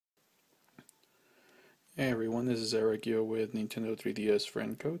Hey everyone, this is Reggie with Nintendo 3DS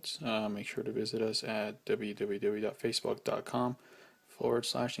friend codes. Make sure to visit us at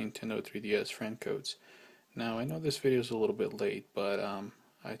www.facebook.com/Nintendo 3DS friend codes. Now, I know this video is a little bit late, but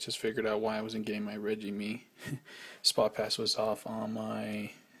I just figured out why I wasn't getting my Reggie me. SpotPass was off on my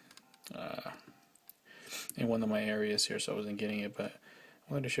in one of my areas here, so I wasn't getting it. But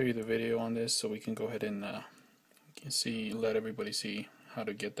I wanted to show you the video on this so we can go ahead and let everybody see how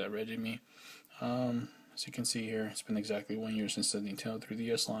to get that Reggie me. As you can see here, it's been exactly 1 year since the Nintendo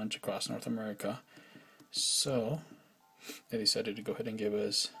 3DS launch across North America. So, they decided to go ahead and give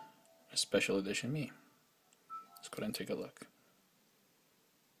us a special edition me. Let's go ahead and take a look.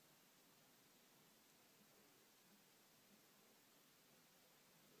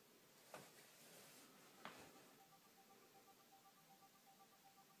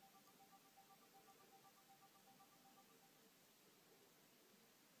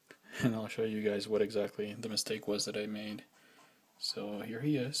 And I'll show you guys what exactly the mistake was that I made. So here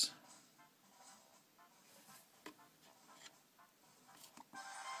he is.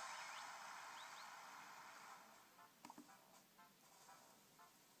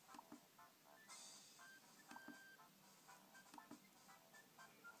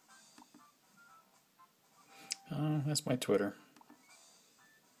 That's my Twitter.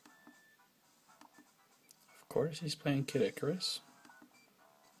 Of course, he's playing Kid Icarus.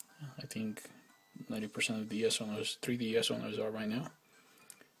 I think 90% of DS owners, 3DS owners are right now.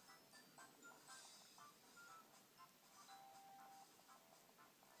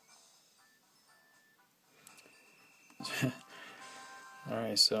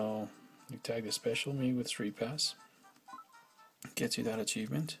 Alright, so you tag the special me with SpotPass. Gets you that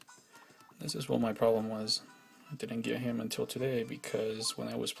achievement. This is what my problem was. I didn't get him until today because when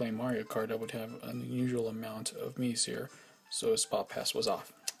I was playing Mario Kart I would have an unusual amount of Mii's here, so SpotPass was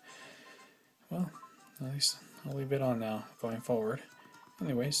off. Well, at least I'll leave it on now going forward.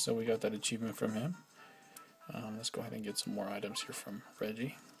 Anyways, so we got that achievement from him. Let's go ahead and get some more items here from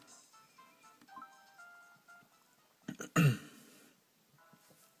Reggie.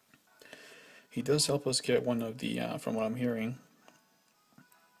 He does help us get one of the, from what I'm hearing,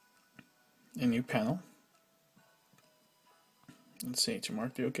 a new panel. Let's see, to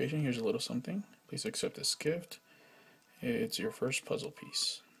mark the occasion, here's a little something. Please accept this gift. It's your first puzzle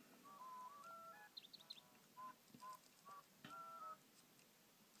piece.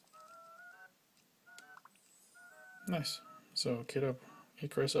 Nice. So,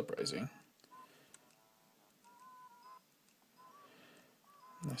 Icarus Uprising.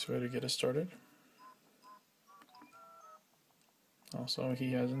 Nice way to get us started. Also,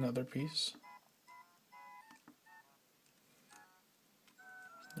 he has another piece.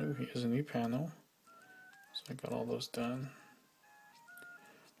 Ooh, he has a new panel. So I got all those done.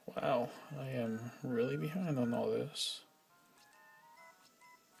 Wow, I am really behind on all this.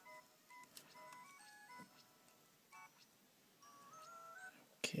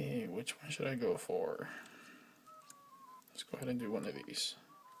 Okay, which one should I go for? Let's go ahead and do one of these.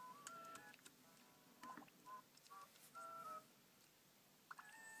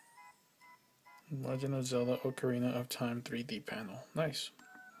 Legend of Zelda Ocarina of Time 3D panel. Nice.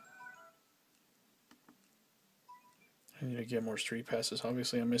 I need to get more street passes.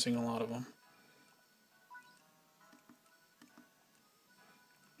 Obviously, I'm missing a lot of them.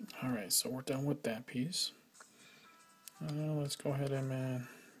 Alright, so we're done with that piece. Let's go ahead and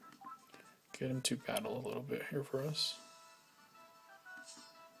get him to battle a little bit here for us.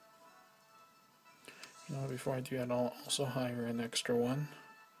 Before I do that, I'll also hire an extra one.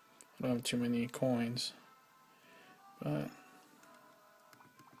 I don't have too many coins, but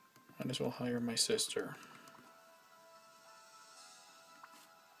might as well hire my sister.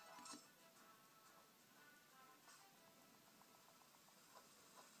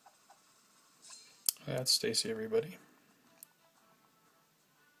 That's Stacy, everybody.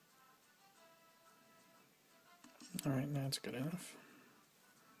 Alright, that's good enough.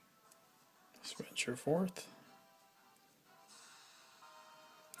 Let's venture forth.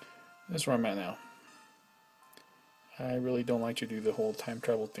 That's where I'm at now. I really don't like to do the whole time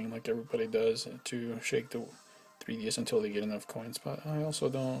travel thing like everybody does to shake the 3DS until they get enough coins, but I also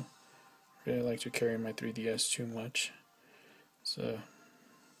don't really like to carry my 3DS too much. It's a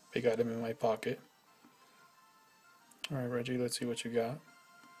big item in my pocket. Alright, Reggie, let's see what you got.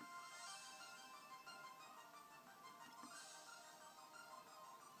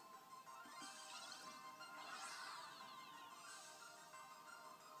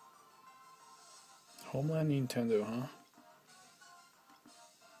 Homeland Nintendo, huh?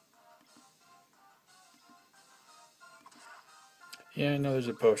 Yeah, I know there's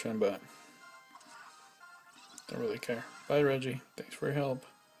a potion, but Don't really care. Bye, Reggie. Thanks for your help.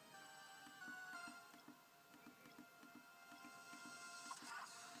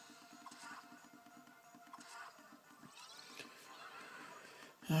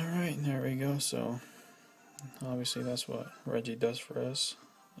 Alright, there we go. So, obviously that's what Reggie does for us.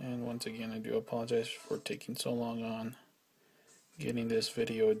 And once again, I do apologize for taking so long on getting this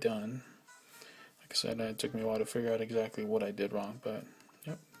video done. Like I said, it took me a while to figure out exactly what I did wrong, but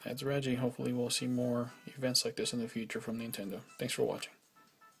yep, that's Reggie. Hopefully we'll see more events like this in the future from Nintendo. Thanks for watching.